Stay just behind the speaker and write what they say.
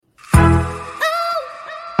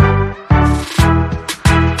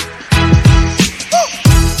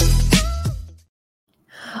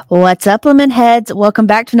What's up, Lemon Heads? Welcome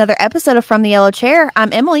back to another episode of From the Yellow Chair.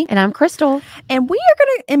 I'm Emily. And I'm Crystal. And we are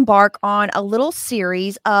going to embark on a little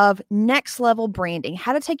series of next level branding,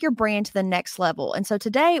 how to take your brand to the next level. And so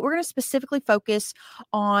today we're going to specifically focus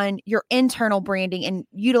on your internal branding and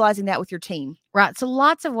utilizing that with your team. Right. So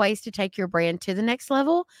lots of ways to take your brand to the next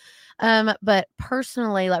level. But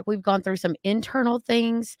personally, like we've gone through some internal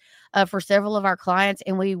things for several of our clients,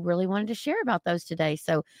 and we really wanted to share about those today.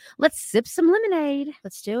 So let's sip some lemonade.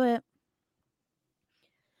 Let's do it.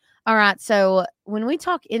 All right. So when we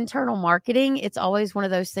talk internal marketing, it's always one of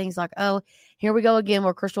those things like, oh, here we go again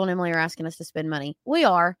where Crystal and Emily are asking us to spend money. We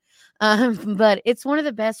are. But it's one of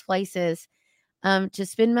the best places to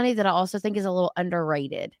spend money that I also think is a little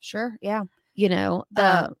underrated. Sure. Yeah. You know,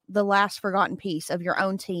 the last forgotten piece of your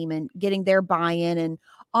own team and getting their buy-in and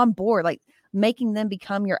on board, like making them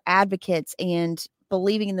become your advocates and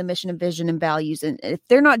believing in the mission and vision and values. And if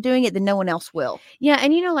they're not doing it, then no one else will. Yeah.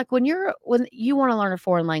 And you know, like when you want to learn a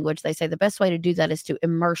foreign language, they say the best way to do that is to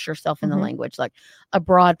immerse yourself in the language, like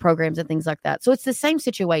abroad programs and things like that. So it's the same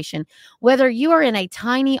situation, whether you are in a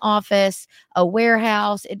tiny office, a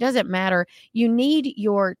warehouse, it doesn't matter. You need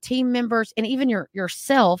your team members and even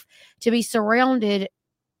yourself to be surrounded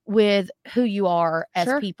with who you are as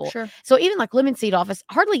people. Sure. So even like Lemon Seed office,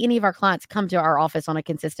 hardly any of our clients come to our office on a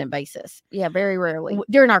consistent basis. Yeah, very rarely.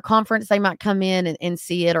 During our conference, they might come in and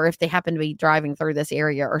see it, or if they happen to be driving through this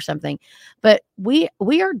area or something. But we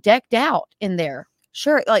are decked out in there.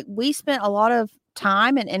 Sure. Like we spent a lot of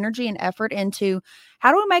time and energy and effort into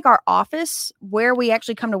how do we make our office where we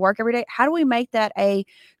actually come to work every day? How do we make that a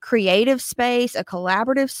creative space, a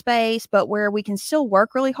collaborative space, but where we can still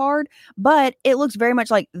work really hard, but it looks very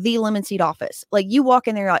much like the Lemon Seed office. Like you walk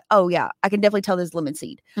in there, you're like, oh yeah, I can definitely tell this is Lemon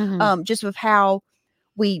Seed. Just with how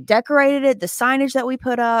we decorated it, the signage that we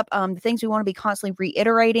put up, the things we want to be constantly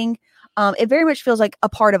reiterating. It very much feels like a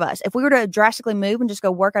part of us. If we were to drastically move and just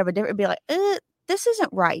go work out of a different, it'd be like, this isn't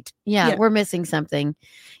right. Yeah, we're missing something.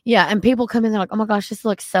 Yeah, and people come in, they're like, oh my gosh, this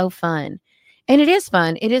looks so fun. And it is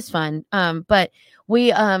fun. It is fun. But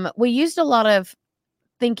we used a lot of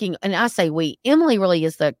thinking, and I say Emily really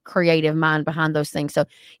is the creative mind behind those things. So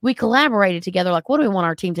we collaborated together, like, what do we want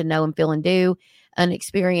our team to know and feel and do and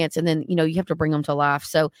experience? And then, you have to bring them to life.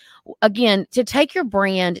 So again, to take your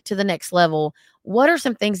brand to the next level, what are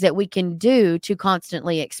some things that we can do to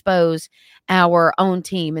constantly expose our own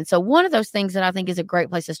team? And so one of those things that I think is a great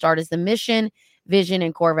place to start is the mission, vision,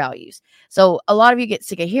 and core values. So a lot of you get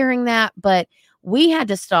sick of hearing that, but we had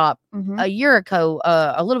to stop a year ago,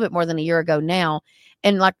 a little bit more than a year ago now,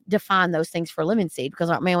 and like define those things for Lemon Seed, because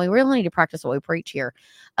like, man, we really need to practice what we preach here.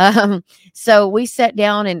 So we sat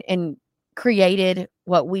down and created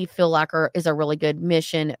what we feel like is a really good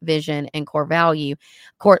mission, vision, and core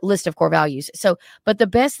list of core values. So, but the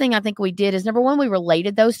best thing I think we did is, number one, we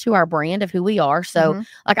related those to our brand of who we are. So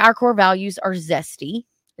like our core values are Zesty.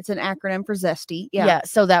 It's an acronym for Zesty. Yeah.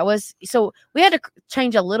 So we had to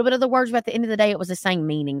change a little bit of the words, but at the end of the day, it was the same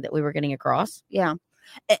meaning that we were getting across. Yeah.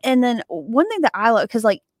 And then one thing that I love, because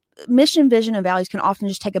like mission, vision, and values can often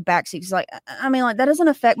just take a backseat. Because like, I mean, like that doesn't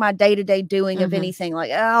affect my day-to-day doing of anything.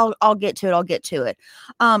 Like, I'll get to it.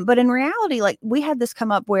 But in reality, like we had this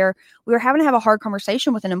come up where we were having to have a hard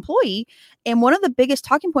conversation with an employee. And one of the biggest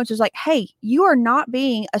talking points was like, hey, you are not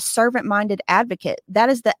being a servant-minded advocate. That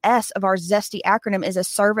is the S of our Zesty acronym, is a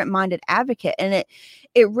servant-minded advocate. And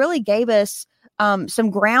it really gave us some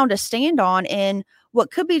ground to stand on in what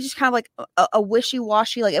could be just kind of like a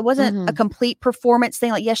wishy-washy, like it wasn't a complete performance thing.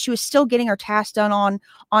 Like, yes, she was still getting her tasks done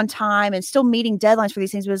on time and still meeting deadlines for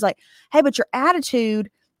these things. But it was like, hey, but your attitude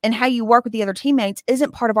and how you work with the other teammates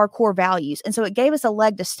isn't part of our core values. And so it gave us a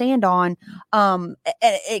leg to stand on.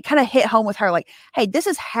 It kind of hit home with her, like, hey, this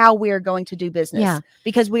is how we are going to do business. Yeah.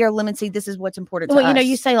 Because we are Lemon Seed. This is what's important to us.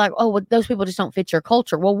 You say like, oh, well, those people just don't fit your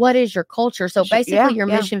culture. Well, what is your culture? So basically your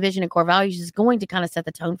mission, vision, and core values is going to kind of set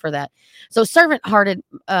the tone for that. So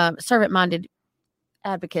servant-minded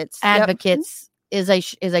advocates is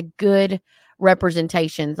a good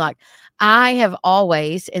representations. Like I have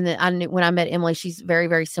always, and then when I met Emily, she's very,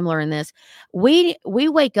 very similar in this. We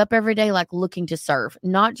wake up every day like looking to serve,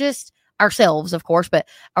 not just ourselves, of course, but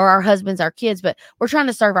or our husbands, our kids, but we're trying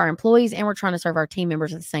to serve our employees and we're trying to serve our team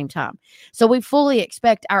members at the same time. So we fully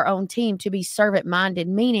expect our own team to be servant minded,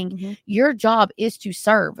 meaning your job is to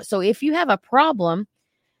serve. So if you have a problem,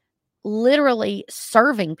 literally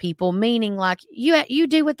serving people, meaning like you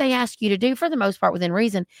do what they ask you to do for the most part within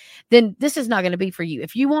reason, then this is not going to be for you.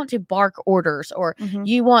 If you want to bark orders or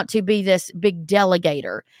you want to be this big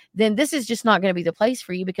delegator, then this is just not going to be the place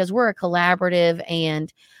for you, because we're a collaborative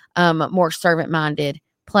and more servant-minded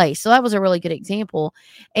place. So that was a really good example.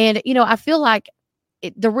 And, I feel like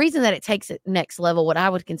the reason that it takes it next level, what I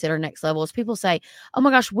would consider next level, is people say, oh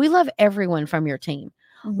my gosh, we love everyone from your team.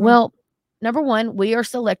 Well, number one, we are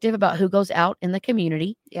selective about who goes out in the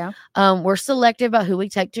community. Yeah. We're selective about who we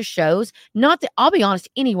take to shows. Not that, I'll be honest,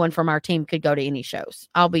 anyone from our team could go to any shows.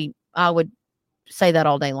 I would say that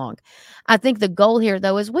all day long. I think the goal here,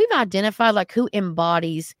 though, is we've identified like who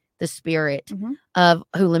embodies the spirit of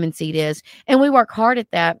who Lemon Seed is. And we work hard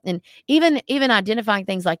at that. And even identifying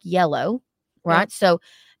things like yellow, right? Yeah. So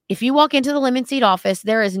if you walk into the Lemon Seed office,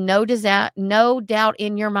 there is no doubt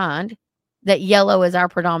in your mind that yellow is our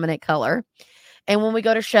predominant color. And when we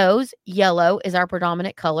go to shows, yellow is our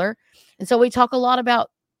predominant color. And so we talk a lot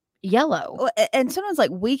about yellow. And sometimes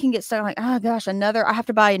like we can get stuck like, oh gosh, I have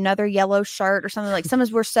to buy another yellow shirt or something. Like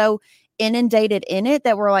sometimes we're so inundated in it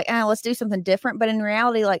that we're like, let's do something different. But in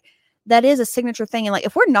reality, like that is a signature thing. And like,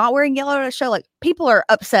 if we're not wearing yellow at a show, like people are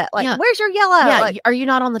upset. Like, where's your yellow? Yeah. Like, are you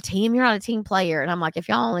not on the team? You're not a team player. And I'm like, if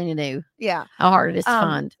y'all only knew how hard it is to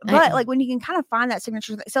find. But like when you can kind of find that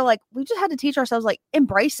signature thing. So like, we just had to teach ourselves, like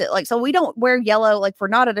embrace it. Like, so we don't wear yellow. Like we're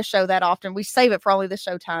not at a show that often. We save it for only the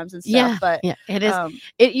show times and stuff. Yeah. But it is,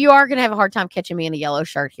 you are going to have a hard time catching me in a yellow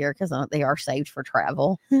shirt here because they are saved for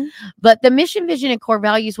travel. But the mission, vision, and core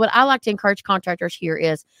values, what I like to encourage contractors here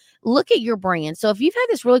is look at your brand. So if you've had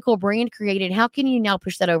this really cool brand created, how can you now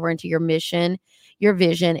push that over into your mission, your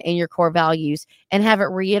vision, and your core values and have it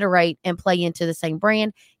reiterate and play into the same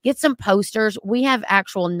brand? Get some posters. We have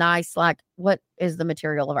actual nice, like, what is the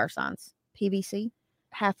material of our signs? PVC,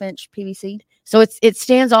 1/2-inch PVC. So it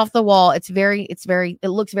stands off the wall. It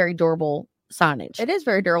looks very durable signage. It is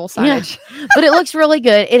very durable signage. Yeah. But it looks really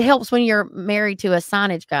good. It helps when you're married to a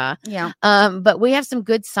signage guy. Yeah. But we have some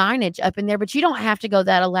good signage up in there, but you don't have to go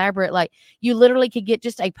that elaborate. Like you literally could get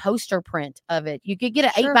just a poster print of it. You could get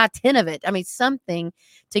an 8x10 of it. I mean, something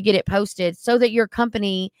to get it posted so that your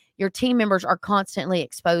company, your team members are constantly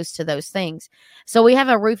exposed to those things. So we have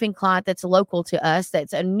a roofing client that's local to us.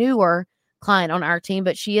 That's a newer client on our team,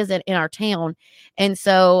 but she isn't in our town. And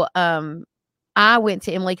so, I went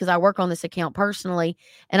to Emily because I work on this account personally.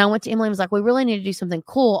 And I went to Emily and was like, we really need to do something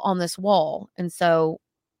cool on this wall. And so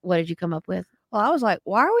what did you come up with? Well, I was like,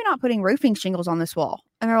 why are we not putting roofing shingles on this wall?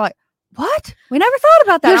 And they're like, what? We never thought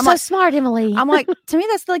about that. You're I'm so like, smart, Emily. I'm like, to me,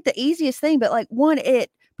 that's like the easiest thing. But like one, it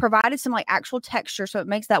provided some like actual texture. So it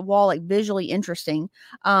makes that wall like visually interesting.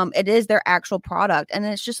 It is their actual product. And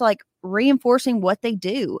it's just like reinforcing what they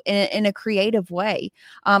do in a creative way.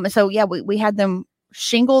 And so, yeah, we had them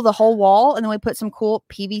shingle the whole wall, and then we put some cool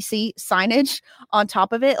PVC signage on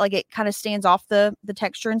top of it. Like it kind of stands off the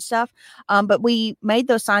texture and stuff. But we made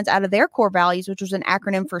those signs out of their core values, which was an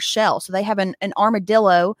acronym for Shell. So they have an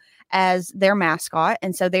armadillo as their mascot.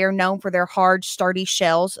 And so they are known for their hard, sturdy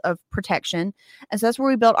shells of protection. And so that's where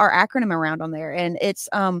we built our acronym around on there. And it's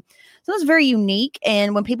very unique.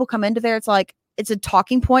 And when people come into there, it's like, it's a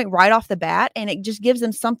talking point right off the bat, and it just gives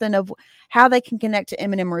them something of how they can connect to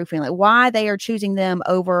M&M Roofing, like why they are choosing them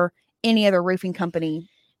over any other roofing company.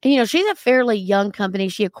 And, you know, she's a fairly young company.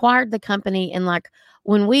 She acquired the company, and like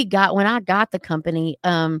when I got the company,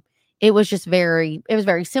 it was very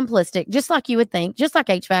simplistic, just like you would think, just like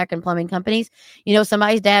HVAC and plumbing companies. You know,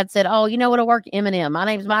 somebody's dad said, "Oh, you know what'll work? M&M. My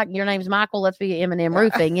name's Mike. Your name's Michael. Let's be M&M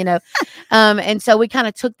Roofing." You know, and so we kind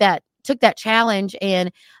of took that challenge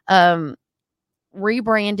and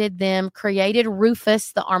rebranded them, created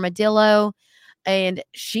Rufus the armadillo, and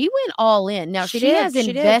she went all in. Now she has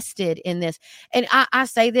invested in this, and I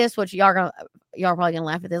say this, which y'all probably gonna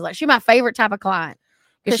laugh at this. Like, she's my favorite type of client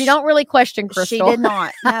because she don't really question Crystal. She did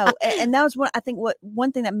not, no, and that was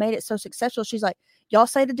one thing that made it so successful. She's like, y'all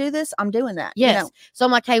say to do this, I'm doing that. Yes, you know? So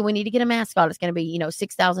I'm like, hey, we need to get a mascot. It's going to be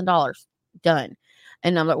 $6,000 done.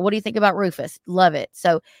 And I'm like, what do you think about Rufus? Love it.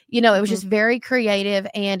 So it was just very creative,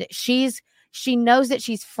 and she knows that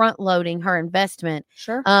she's front loading her investment.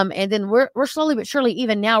 Sure. And then we're slowly but surely,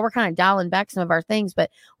 even now, we're kind of dialing back some of our things, but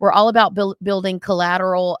we're all about building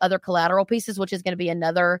other collateral pieces, which is going to be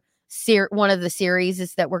another one of the series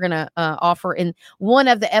is that we're going to offer. In one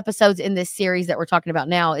of the episodes in this series that we're talking about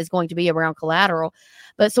now is going to be around collateral.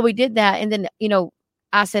 But so we did that. And then,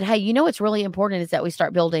 I said, hey, what's really important is that we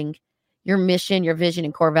start building your mission, your vision,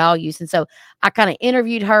 and core values. And so I kind of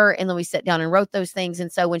interviewed her, and then we sat down and wrote those things.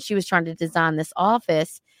 And so when she was trying to design this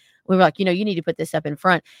office, we were like, you need to put this up in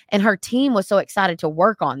front. And her team was so excited to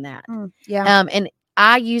work on that. Yeah. And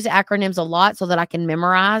I use acronyms a lot so that I can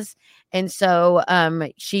memorize. And so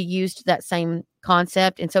she used that same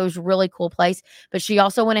concept. And so it was a really cool place. But she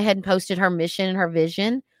also went ahead and posted her mission and her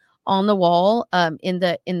vision on the wall in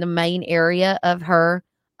the main area of her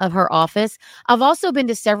of her office. I've also been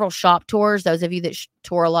to several shop tours, those of you that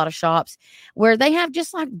tour a lot of shops, where they have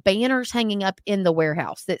just like banners hanging up in the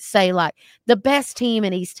warehouse that say like the best team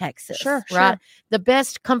in East Texas, Sure, right? sure. The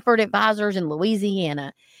best comfort advisors in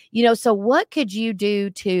Louisiana. So what could you do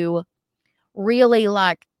to really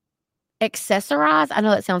like accessorize? I know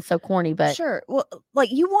that sounds so corny, but Sure. Well,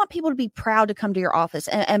 like you want people to be proud to come to your office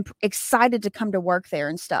and excited to come to work there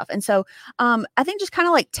and stuff. And so I think just kind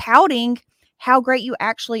of like touting how great you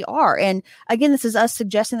actually are. And again, this is us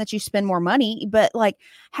suggesting that you spend more money, but like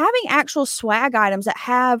having actual swag items that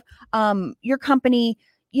have your company,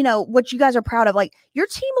 what you guys are proud of, like your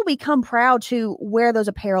team will become proud to wear those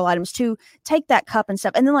apparel items, to take that cup and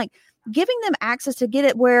stuff. And then like giving them access to get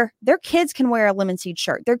it where their kids can wear a Lemon Seed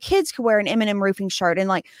shirt, their kids can wear an M&M Roofing shirt. And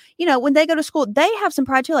like, when they go to school, they have some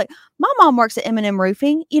pride too. Like my mom works at M&M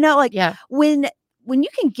Roofing, yeah, when you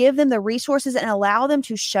can give them the resources and allow them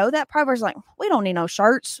to show that pride versus like, we don't need no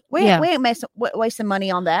shirts. We ain't wasting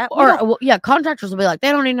money on that. Contractors will be like,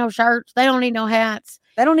 they don't need no shirts. They don't need no hats.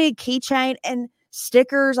 They don't need keychain and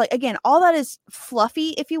stickers. Like, again, all that is fluffy,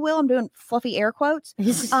 if you will. I'm doing fluffy air quotes.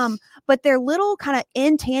 But they're little kind of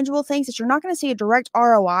intangible things that you're not going to see a direct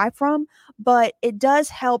ROI from, but it does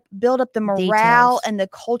help build up the morale Details. and the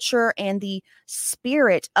culture and the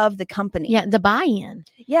spirit of the company. Yeah, the buy-in.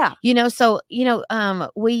 Yeah.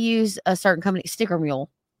 We use a certain company, Sticker Mule.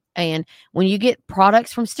 And when you get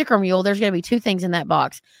products from Sticker Mule, there's going to be two things in that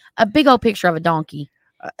box. A big old picture of a donkey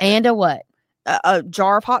and a what? A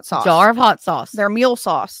jar of hot sauce. Jar of hot sauce. They're mule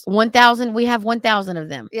sauce. 1,000. We have 1,000 of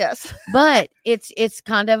them. Yes. But it's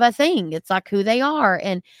kind of a thing. It's like who they are.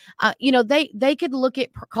 And, they could look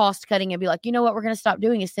at cost cutting and be like, you know what we're going to stop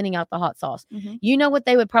doing is sending out the hot sauce. Mm-hmm. You know what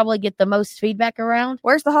they would probably get the most feedback around?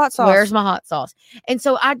 Where's the hot sauce? Where's my hot sauce? And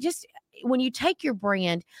so when you take your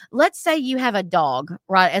brand, let's say you have a dog,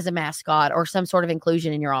 right, as a mascot or some sort of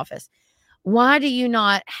inclusion in your office. Why do you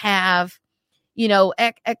not have,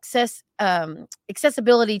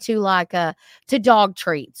 accessibility to like to dog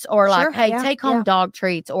treats or like, Sure, hey, take home dog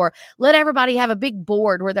treats, or let everybody have a big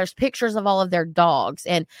board where there's pictures of all of their dogs.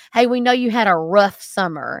 And hey, we know you had a rough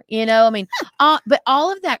summer, but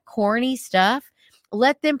all of that corny stuff,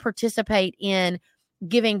 let them participate in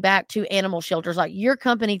giving back to animal shelters. Like your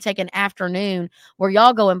company take an afternoon where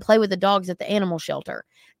y'all go and play with the dogs at the animal shelter.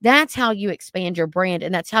 That's how you expand your brand.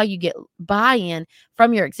 And that's how you get buy-in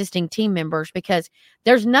from your existing team members, because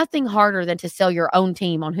there's nothing harder than to sell your own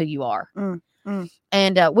team on who you are.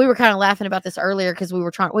 And we were kind of laughing about this earlier because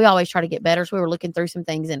we always try to get better. So we were looking through some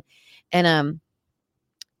things and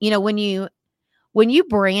when you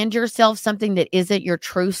brand yourself something that isn't your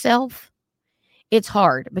true self, it's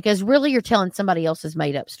hard because really you're telling somebody else's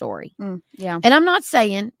made up story. Yeah. And I'm not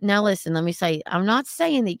saying, now listen, let me say, I'm not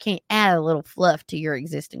saying that you can't add a little fluff to your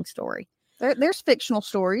existing story. There's fictional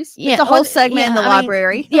stories. Yeah. It's a whole segment in the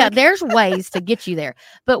library. There's ways to get you there.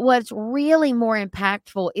 But what's really more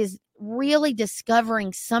impactful is really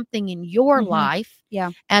discovering something in your life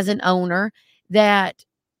as an owner that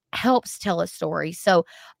helps tell a story. So,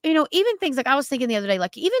 even things like I was thinking the other day,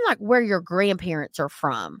 like even like where your grandparents are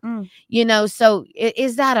from, so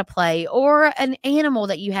is that a play or an animal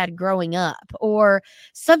that you had growing up or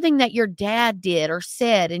something that your dad did or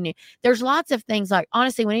said? And there's lots of things like,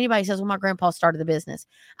 honestly, when anybody says, well, my grandpa started the business,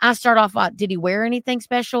 I start off like, did he wear anything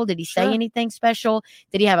special? Did he say anything special?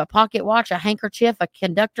 Did he have a pocket watch, a handkerchief, a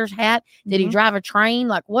conductor's hat? Did he drive a train?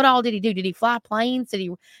 Like what all did he do? Did he fly planes? Did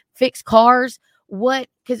he fix cars?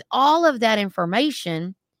 Because all of that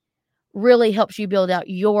information really helps you build out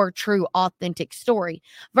your true authentic story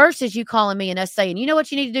versus you calling me and us saying, you know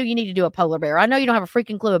what you need to do? You need to do a polar bear. I know you don't have a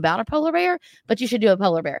freaking clue about a polar bear, but you should do a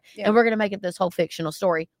polar bear. Yeah. And we're going to make it this whole fictional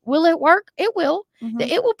story. Will it work? It will.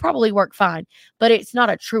 It will probably work fine, but it's not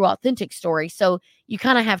a true authentic story. So you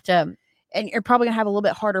kind of have to. And you're probably going to have a little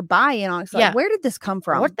bit harder buy-in on it. Like, where did this come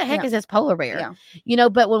from? What the heck is this polar bear?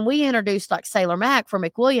 But when we introduced like Sailor Mac for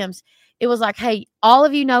McWilliams, it was like, hey, all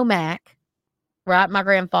of you know Mac, right? My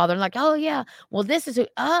grandfather. And like, oh yeah, well, this is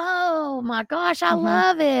oh my gosh, I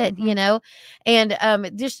love it,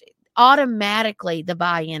 and just automatically the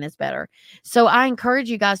buy-in is better. So I encourage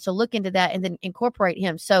you guys to look into that and then incorporate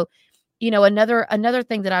him. So, another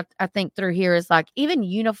thing that I think through here is like even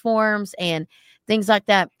uniforms and things like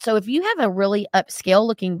that. So if you have a really upscale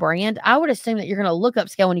looking brand, I would assume that you're going to look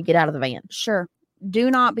upscale when you get out of the van. Sure. Do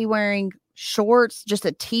not be wearing shorts, just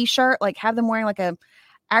a t-shirt, like have them wearing like a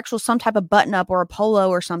actual, some type of button up or a polo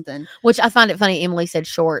or something. Which I find it funny. Emily said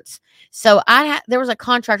shorts. So there was a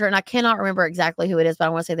contractor and I cannot remember exactly who it is, but I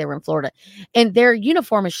want to say they were in Florida and their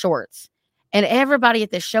uniform is shorts. And everybody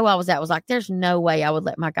at this show I was at was like, there's no way I would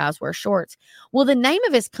let my guys wear shorts. Well, the name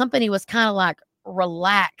of his company was kind of like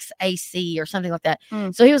relax AC or something like that.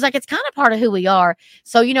 Mm. So he was like, it's kind of part of who we are.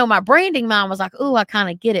 So, my branding mind was like, oh, I kind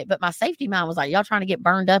of get it. But my safety mind was like, y'all trying to get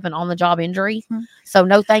burned up and on the job injury. Mm. So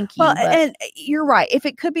no, thank you. Well, and you're right. If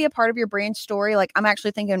it could be a part of your brand story, like I'm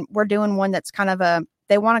actually thinking we're doing one that's kind of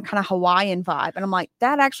they want a kind of Hawaiian vibe. And I'm like,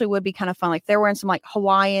 that actually would be kind of fun. Like they're wearing some like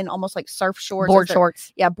Hawaiian, almost like surf shorts. Board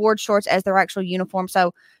shorts. Yeah, board shorts as their actual uniform.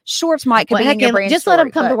 So shorts could be in your brand just story, let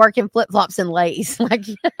them come to work in flip-flops and lace, like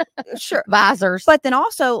sure. visors. But then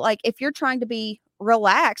also, like, if you're trying to be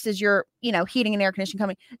relaxed as you're, heating and air conditioning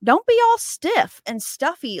company, don't be all stiff and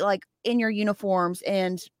stuffy, like in your uniforms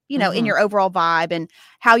and, in your overall vibe and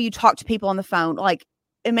how you talk to people on the phone. Like,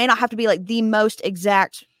 it may not have to be like the most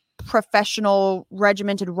exact professional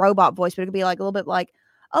regimented robot voice, but it could be like a little bit like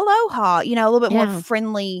aloha, a little bit more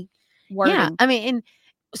friendly wording. Yeah. I mean, and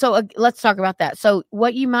so let's talk about that. So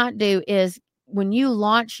what you might do is when you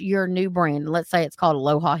launch your new brand, let's say it's called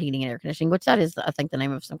Aloha Heating and Air Conditioning, which that is, I think, the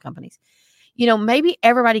name of some companies. Maybe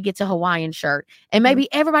everybody gets a Hawaiian shirt and maybe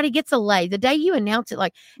everybody gets a lei. The day you announce it,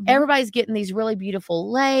 like everybody's getting these really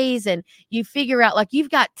beautiful leis, and you figure out like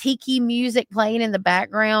you've got tiki music playing in the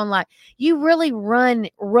background. Like you really run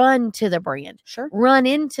to the brand, run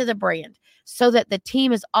into the brand so that the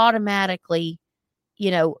team is automatically,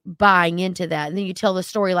 buying into that. And then you tell the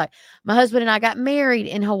story like my husband and I got married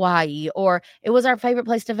in Hawaii, or it was our favorite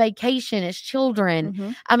place to vacation as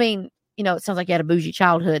children. I mean, it sounds like you had a bougie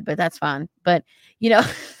childhood, but that's fine. But,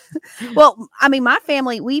 well, I mean, my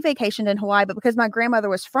family, we vacationed in Hawaii, but because my grandmother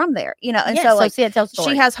was from there, and so like see, it tells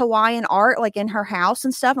story. She has Hawaiian art like in her house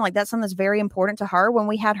and stuff. And like, that's something that's very important to her. When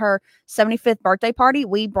we had her 75th birthday party,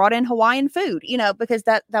 we brought in Hawaiian food, because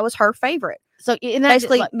that was her favorite. So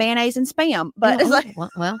basically like, mayonnaise and Spam, but it's like,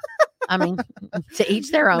 well, I mean, to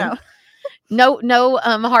each their own. No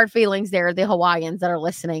hard feelings there, the Hawaiians that are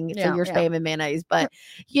listening to your Spam and mayonnaise. But,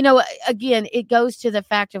 again, it goes to the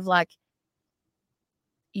fact of like,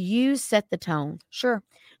 you set the tone. Sure.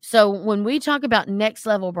 So when we talk about next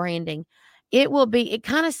level branding, it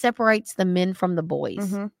kind of separates the men from the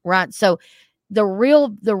boys, right? So the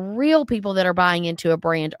real people that are buying into a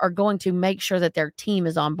brand are going to make sure that their team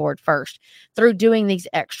is on board first through doing these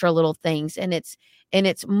extra little things. And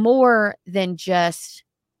it's more than just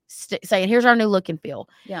saying, here's our new look and feel.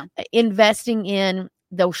 Yeah. Investing in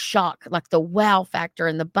those shock, like the wow factor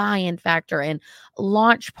and the buy-in factor and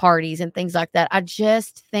launch parties and things like that. I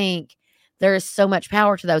just think there is so much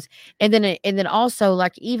power to those. And then also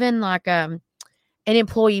like even like an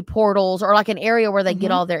employee portals or like an area where they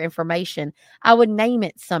get all their information. I would name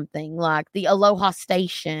it something like the Aloha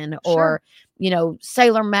Station or,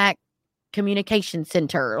 Sailor Mac Communication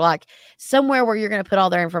Center, like somewhere where you're going to put all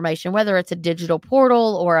their information, whether it's a digital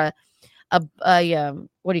portal or a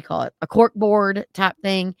what do you call it? A cork board type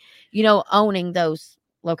thing, owning those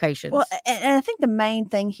locations. Well, and I think the main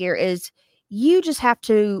thing here is you just have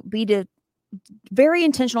to be very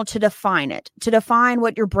intentional to define it, to define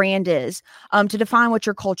what your brand is, to define what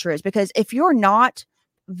your culture is, because if you're not,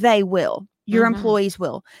 they will. Your employees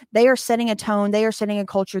will. They are setting a tone. They are setting a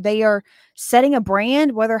culture. They are setting a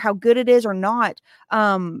brand, whether how good it is or not,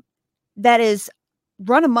 that is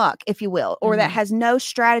run amok, if you will, or that has no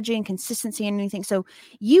strategy and consistency and anything. So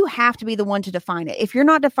you have to be the one to define it. If you're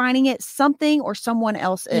not defining it, something or someone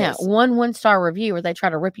else is. Yeah, one-star review where they try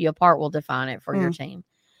to rip you apart will define it for your team.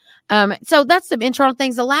 So that's some internal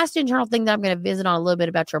things. The last internal thing that I'm going to visit on a little bit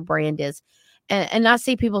about your brand is, and I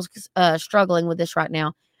see people struggling with this right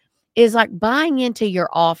now, is like buying into your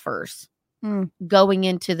offers, going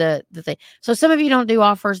into the thing. So some of you don't do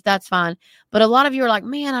offers, that's fine. But a lot of you are like,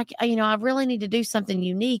 man, I really need to do something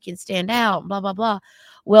unique and stand out, blah, blah, blah.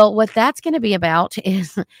 Well, what that's going to be about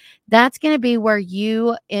is that's going to be where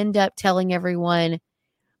you end up telling everyone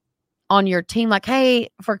on your team, like, hey,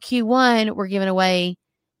 for Q1, we're giving away,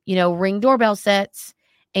 Ring doorbell sets.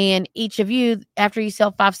 And each of you, after you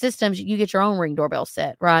sell 5 systems, you get your own Ring doorbell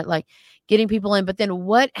set, right? Like getting people in. But then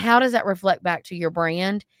how does that reflect back to your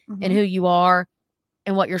brand and who you are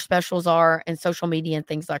and what your specials are and social media and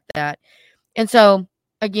things like that? And so,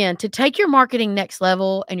 again, to take your marketing next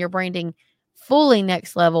level and your branding fully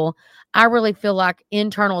next level, I really feel like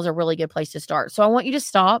internal is a really good place to start. So I want you to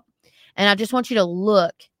stop and I just want you to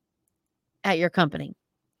look at your company.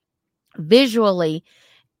 Visually,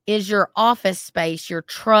 is your office space, your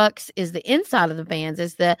trucks, is the inside of the vans,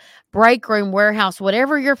 is the break room, warehouse,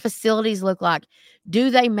 whatever your facilities look like, do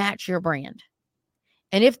they match your brand?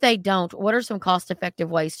 And if they don't, what are some cost-effective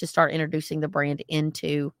ways to start introducing the brand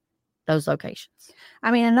into those locations? I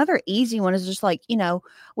mean, another easy one is just like,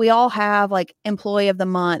 we all have like employee of the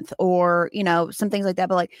month or, some things like that.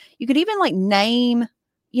 But like you could even like name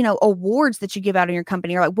awards that you give out in your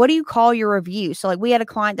company, or like, what do you call your review? So like we had a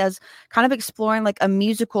client that's kind of exploring like a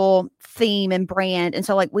musical theme and brand. And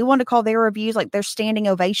so like we wanted to call their reviews like their standing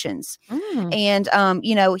ovations. And,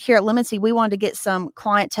 here at Lemon Seed, we wanted to get some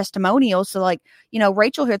client testimonials. So like,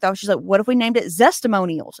 Rachel here thought, she's like, what if we named it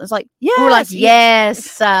Zestimonials? It's like, yeah, we're like,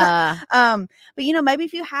 yes. But maybe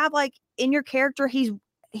if you have like in your character, he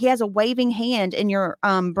has a waving hand in your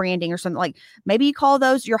branding or something, like maybe you call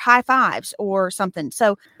those your high fives or something.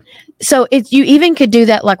 So you even could do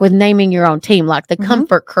that like with naming your own team, like the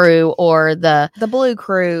Comfort Crew or the Blue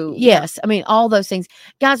Crew. Yes. I mean, all those things.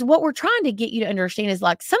 Guys, what we're trying to get you to understand is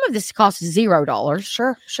like some of this costs $0.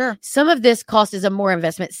 Sure. Some of this cost is a more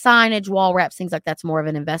investment. Signage, wall wraps, things like that's more of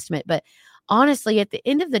an investment. But honestly, at the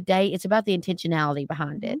end of the day, it's about the intentionality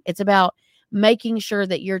behind it. It's about making sure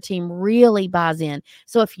that your team really buys in.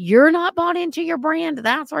 So if you're not bought into your brand,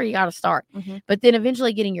 that's where you got to start. But then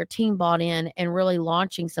eventually getting your team bought in and really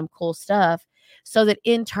launching some cool stuff so that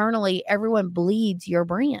internally everyone bleeds your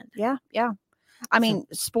brand. Yeah. I mean,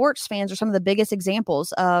 sports fans are some of the biggest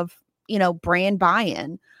examples of, brand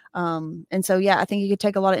buy-in. And so, I think you could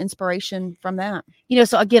take a lot of inspiration from that.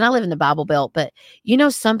 So again, I live in the Bible Belt, but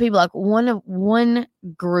some people, like one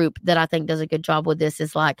group that I think does a good job with this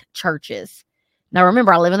is like churches. Now,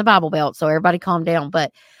 remember, I live in the Bible Belt, so everybody calm down.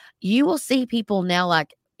 But you will see people now,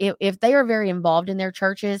 like if they are very involved in their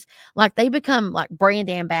churches, like they become like brand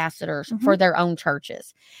ambassadors for their own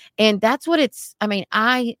churches. And that's what it's, I mean,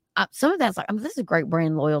 some of that's like, this is great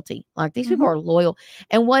brand loyalty. Like these people are loyal.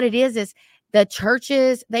 And what it is the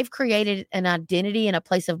churches, they've created an identity and a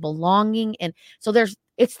place of belonging. And so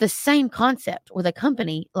it's the same concept with a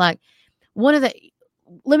company. Like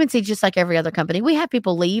Lemon Seed, just like every other company, we have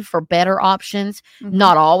people leave for better options,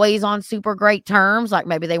 not always on super great terms. Like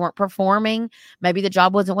maybe they weren't performing, maybe the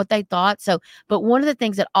job wasn't what they thought. So, but one of the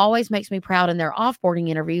things that always makes me proud in their offboarding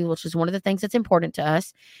interview, which is one of the things that's important to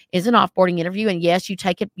us, is an offboarding interview. And yes, you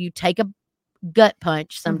take a gut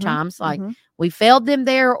punch sometimes, like we failed them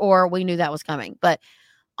there or we knew that was coming. But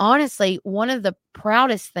honestly, one of the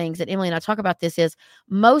proudest things that Emily and I talk about this is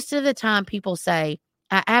most of the time people say,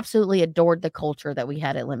 I absolutely adored the culture that we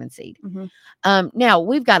had at Lemon Seed. Now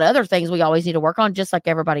we've got other things we always need to work on, just like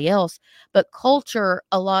everybody else, but culture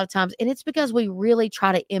a lot of times, and it's because we really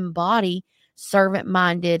try to embody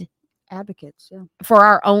servant-minded advocates for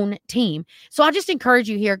our own team. So I just encourage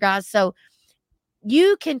you here, guys. So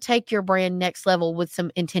you can take your brand next level with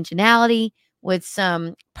some intentionality, with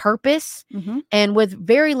some purpose, and with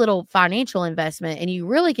very little financial investment. And you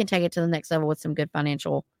really can take it to the next level with some good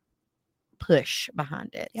financial push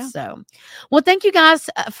behind it. So, well, thank you guys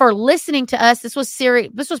for listening to us. This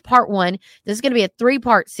was part 1. This is going to be a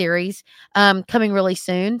 3-part series coming really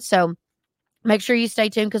soon. So make sure you stay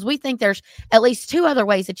tuned because we think there's at least 2 other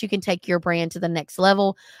ways that you can take your brand to the next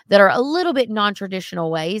level that are a little bit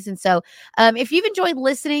non-traditional ways. And so if you've enjoyed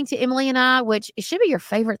listening to Emily and I, which it should be your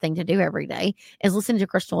favorite thing to do every day, is listen to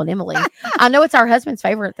Crystal and Emily. I know it's our husband's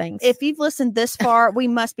favorite things. If you've listened this far, we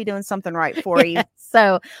must be doing something right for you.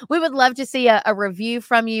 So we would love to see a review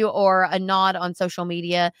from you or a nod on social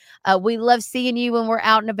media. We love seeing you when we're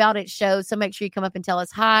out and about at shows. So make sure you come up and tell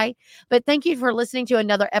us hi. But thank you for listening to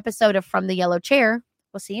another episode of From the Yellow Chair.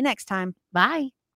 We'll see you next time. Bye.